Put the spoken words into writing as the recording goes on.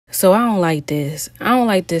So I don't like this. I don't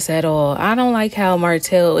like this at all. I don't like how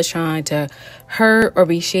Martell is trying to hurt or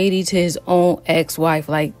be shady to his own ex-wife.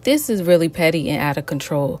 Like, this is really petty and out of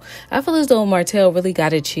control. I feel as though Martell really got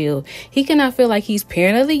to chill. He cannot feel like he's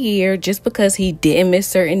parent of the year just because he didn't miss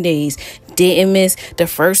certain days, didn't miss the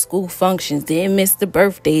first school functions, didn't miss the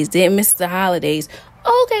birthdays, didn't miss the holidays.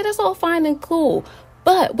 Okay, that's all fine and cool.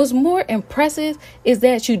 But what's more impressive is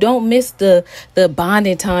that you don't miss the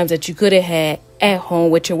bonding times that you could have had at home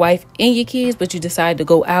with your wife and your kids, but you decide to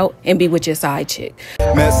go out and be with your side chick.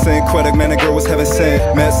 Man, the girl was heaven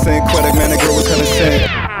sent. Man, the girl was heaven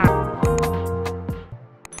sent.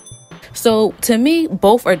 So to me,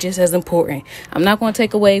 both are just as important. I'm not going to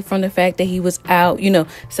take away from the fact that he was out,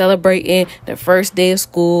 celebrating the first day of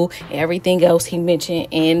school and everything else he mentioned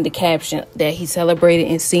in the caption that he celebrated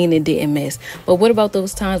and seen and didn't miss. But what about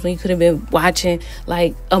those times when you could have been watching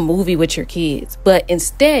like a movie with your kids, but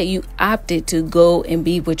instead you opted to go and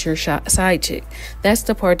be with your side chick? That's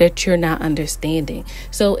the part that you're not understanding.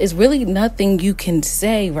 So it's really nothing you can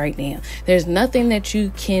say right now. There's nothing that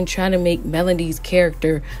you can try to make Melody's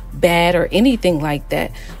character bad or anything like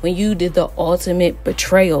that when you did the ultimate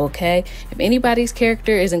betrayal. Okay, if anybody's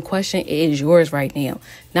character is in question, it is yours right now,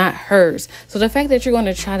 not hers. So the fact that you're going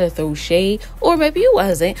to try to throw shade, or maybe you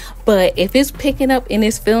wasn't, but if it's picking up and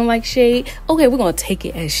it's feeling like shade, okay, we're going to take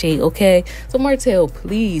it as shade. Okay, so Martell,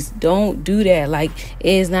 please don't do that. Like,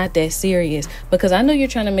 it is not that serious, because I know you're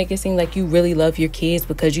trying to make it seem like you really love your kids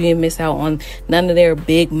because you didn't miss out on none of their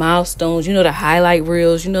big milestones, the highlight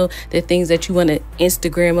reels, the things that you want to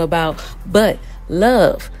Instagram about. But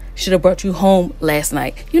love should have brought you home last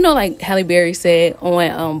night. Like Halle Berry said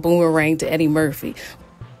on Boomerang to Eddie Murphy.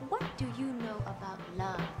 What do you know about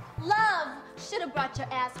love? Love should have brought your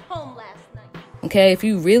ass home last night. Okay, if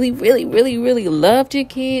you really, really, really, really loved your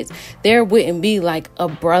kids, there wouldn't be like a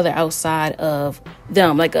brother outside of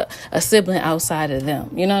them, like a sibling outside of them.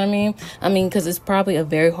 You know what I mean? Because it's probably a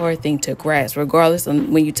very hard thing to grasp, regardless of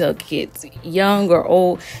when you tell kids, young or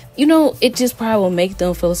old. It just probably will make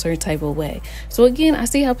them feel a certain type of way. So again, I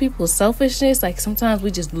see how people's selfishness, like sometimes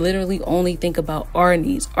we just literally only think about our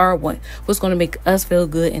needs, what's going to make us feel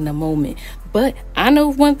good in the moment. But I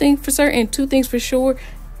know one thing for certain, two things for sure.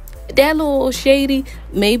 That little shady,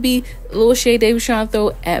 maybe a little shade they was trying to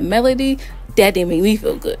throw at Melody, that didn't make me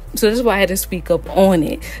feel good. So that's why I had to speak up on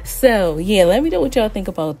it. So yeah, let me know what y'all think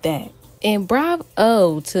about that. And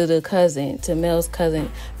bravo to the cousin, to Mel's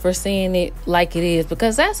cousin, for saying it like it is,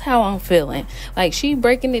 because that's how I'm feeling. Like, she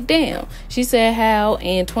breaking it down. She said how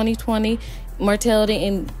in 2020, Martell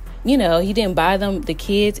didn't, he didn't buy them, the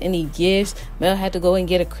kids, any gifts. Mel had to go and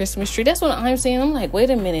get a Christmas tree. That's what I'm saying. I'm like,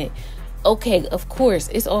 wait a minute. Okay, of course,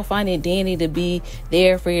 it's all fine and dandy to be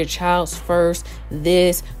there for your child's first,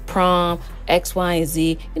 this, prom, X, Y, and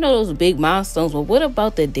Z, those big milestones. But what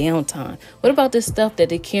about the downtime? What about the stuff that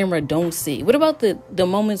the camera don't see? What about the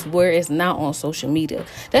moments where it's not on social media?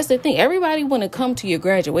 That's the thing. Everybody want to come to your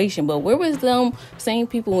graduation, but where was them same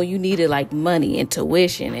people when you needed like money and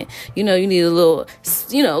tuition and, you need a little,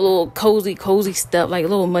 little cozy stuff, like a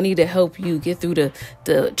little money to help you get through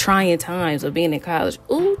the trying times of being in college.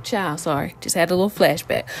 Ooh, child, sorry. Just had a little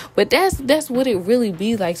flashback. But that's what it really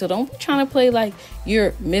be like. So don't be trying to play like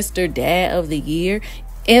you're Mr. Dad of the year.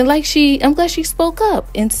 And I'm glad she spoke up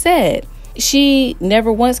and said she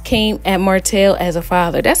never once came at Martell as a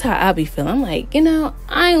father. That's how I be feeling. I'm like, I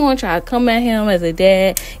ain't gonna try to come at him as a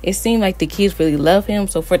dad. It seemed like the kids really love him.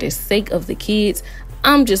 So for the sake of the kids,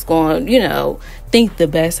 I'm just going, think the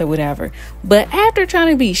best or whatever. But after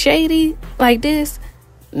trying to be shady like this,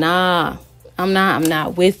 nah, I'm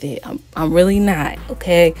not with it. I'm really not.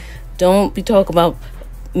 Okay. Don't be talking about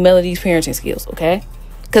Melody's parenting skills, okay?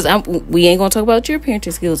 Because we ain't gonna talk about your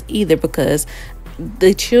parenting skills either, because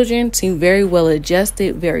the children seem very well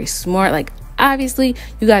adjusted, very smart. Like, obviously,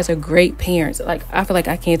 you guys are great parents. Like, I feel like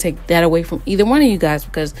I can't take that away from either one of you guys,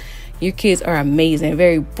 because your kids are amazing,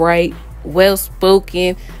 very bright, well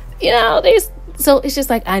spoken. So it's just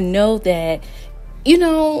like, I know that.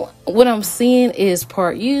 What I'm seeing is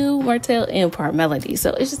part you, Martell, and part Melody.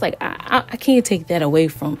 So it's just like, I can't take that away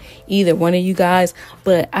from either one of you guys.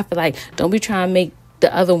 But I feel like, don't be trying to make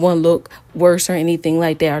the other one look worse or anything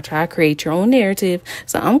like that, or try to create your own narrative.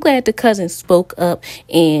 So I'm glad the cousin spoke up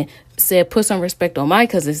and said, put some respect on my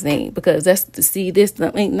cousin's name, because that's to see this, we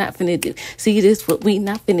ain't not finna do. See this, what we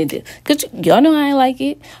not finna do. Because y'all know I ain't like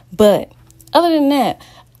it. But other than that,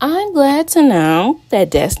 I'm glad to know that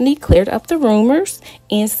Destiny cleared up the rumors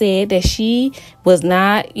and said that she was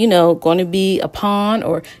not, going to be a pawn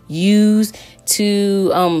or used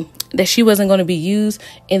to that she wasn't going to be used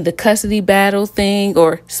in the custody battle thing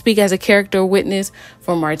or speak as a character witness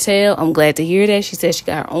for Martell. I'm glad to hear that. She said she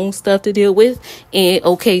got her own stuff to deal with. And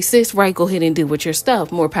okay, sis, right, go ahead and deal with your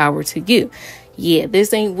stuff. More power to you. Yeah,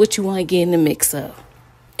 this ain't what you want to get in the mix of.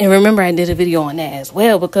 And remember, I did a video on that as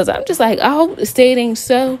well, because I'm just like, I hope the state ain't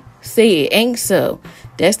so. Say it ain't so.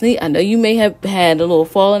 Destiny, I know you may have had a little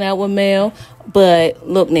falling out with Mel, but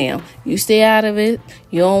look now, you stay out of it.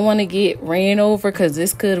 You don't want to get ran over, because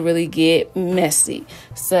this could really get messy.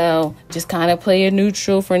 So just kind of play it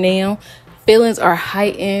neutral for now. Feelings are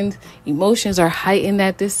heightened. Emotions are heightened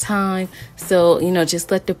at this time. So, just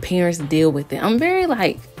let the parents deal with it. I'm very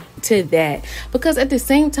to that, because at the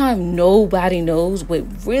same time, nobody knows what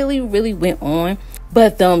really went on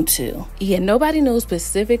but them two. Yeah, nobody knows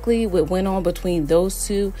specifically what went on between those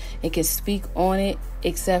two and can speak on it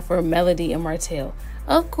except for Melody and Martell.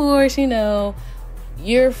 Of course,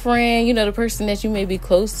 your friend, the person that you may be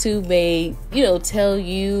close to may, tell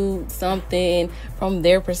you something from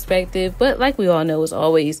their perspective, but like we all know, it's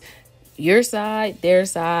always your side, their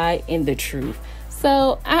side, and the truth.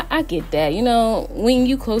 So I get that. When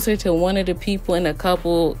you closer to one of the people in a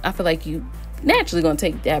couple, I feel like you naturally gonna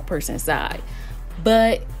take that person's side.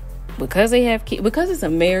 But because they have kids, because it's a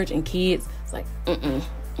marriage and kids, it's like,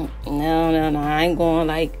 no, I ain't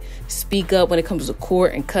gonna speak up when it comes to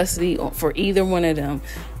court and custody for either one of them,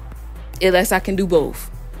 unless I can do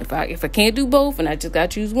both. If I can't do both and I just gotta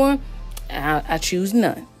choose one, I choose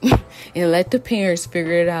none. And let the parents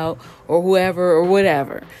figure it out, or whoever or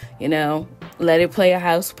whatever, let it play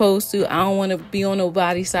how it's supposed to. I don't want to be on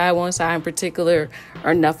nobody's side, one side in particular,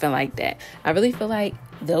 or nothing like that. I really feel like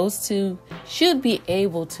those two should be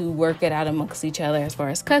able to work it out amongst each other as far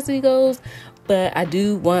as custody goes. But I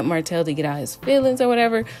do want Martell to get out his feelings or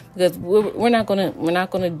whatever, because we're not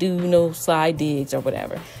gonna do no side digs or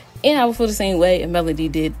whatever. And I would feel the same way if Melody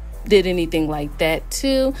did anything like that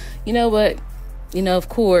too. But of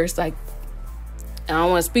course, I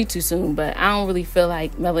don't want to speak too soon, but I don't really feel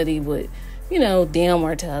like Melody would, damn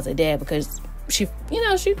Martell as a dad, because she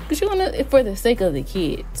wanna, for the sake of the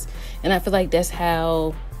kids. And I feel like that's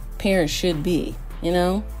how parents should be,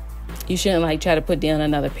 You shouldn't try to put down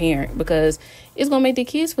another parent, because it's going to make the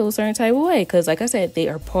kids feel a certain type of way. Because like I said, they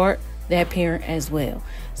are part that parent as well.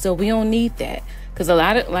 So we don't need that. Because a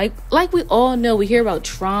lot of, like we all know, we hear about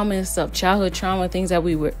trauma and stuff, childhood trauma, things that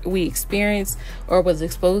we experienced or was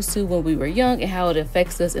exposed to when we were young, and how it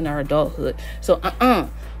affects us in our adulthood. So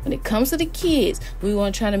when it comes to the kids, we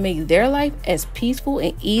want to try to make their life as peaceful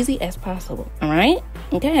and easy as possible. All right?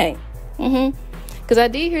 Okay. Because I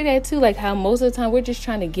did hear that too, how most of the time we're just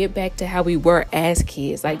trying to get back to how we were as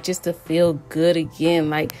kids, just to feel good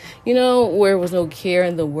again, where there was no care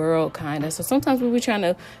in the world, kind of. So sometimes we were trying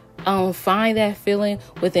to find that feeling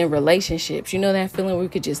within relationships. That feeling where we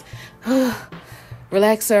could just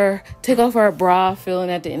relax take off our bra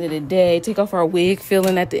feeling at the end of the day, take off our wig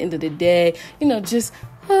feeling at the end of the day, just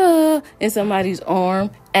in somebody's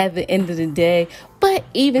arm at the end of the day. But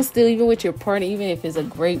even with your partner, even if it's a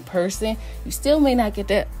great person, you still may not get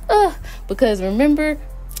that because remember,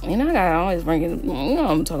 I gotta always bring it,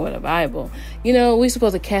 I'm talking about the Bible. We're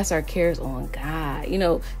supposed to cast our cares on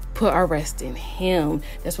God, put our rest in Him.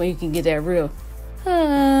 That's when you can get that real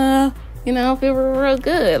feel real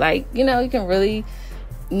good. You can really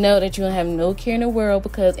know that you don't have no care in the world,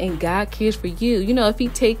 because God cares for you. If He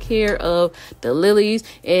take care of the lilies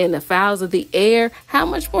and the fowls of the air, how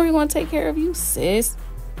much more He want to take care of you, sis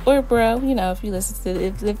or bro? If you listen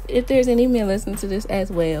to if there's any men listening to this as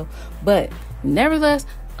well. But nevertheless,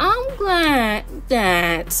 I'm glad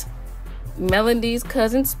that Melody's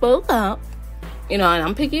cousin spoke up. And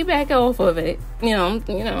I'm piggybacking off of it. I'm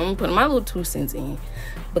putting my little 2 cents in,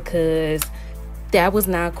 because that was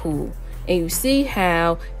not cool. And you see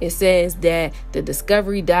how it says that the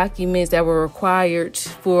discovery documents that were required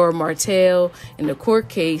for Martell in the court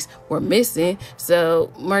case were missing.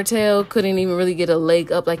 So Martell couldn't even really get a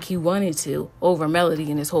leg up like he wanted to over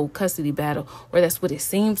Melody in this whole custody battle, or that's what it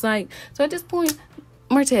seems like. So at this point,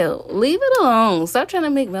 Martell, leave it alone. Stop trying to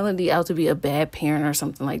make Melody out to be a bad parent or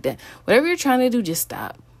something like that. Whatever you're trying to do, just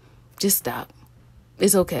stop. Just stop.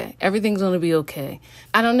 It's okay. Everything's going to be okay.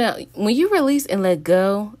 I don't know. When you release and let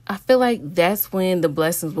go, I feel like that's when the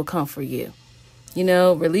blessings will come for you.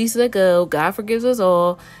 Release, let go. God forgives us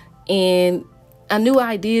all. And a new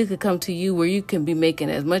idea could come to you where you can be making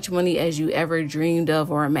as much money as you ever dreamed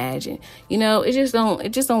of or imagined. It just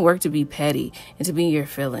don't work to be petty and to be in your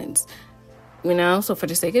feelings. So for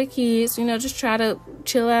the sake of the kids, just try to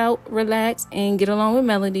chill out, relax, and get along with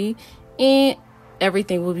Melody, and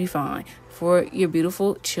everything will be fine for your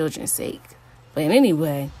beautiful children's sake. But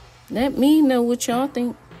anyway, let me know what y'all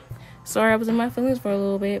think. Sorry, I was in my feelings for a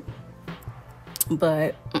little bit.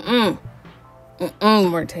 But,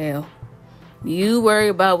 Martell. You worry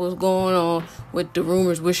about what's going on with the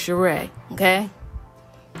rumors with Sheree, okay?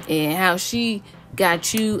 And how she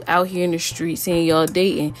got you out here in the street saying y'all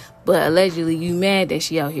dating, but allegedly you mad that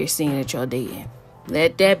she out here saying that y'all dating.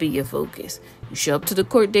 Let that be your focus. You show up to the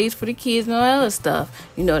court dates for the kids and all that other stuff.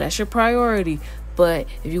 You know, that's your priority. But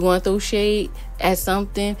if you want to throw shade at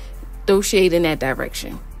something, throw shade in that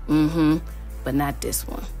direction. But not this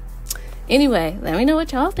one. Anyway, let me know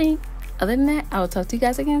what y'all think. Other than that, I will talk to you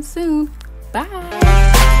guys again soon. Bye.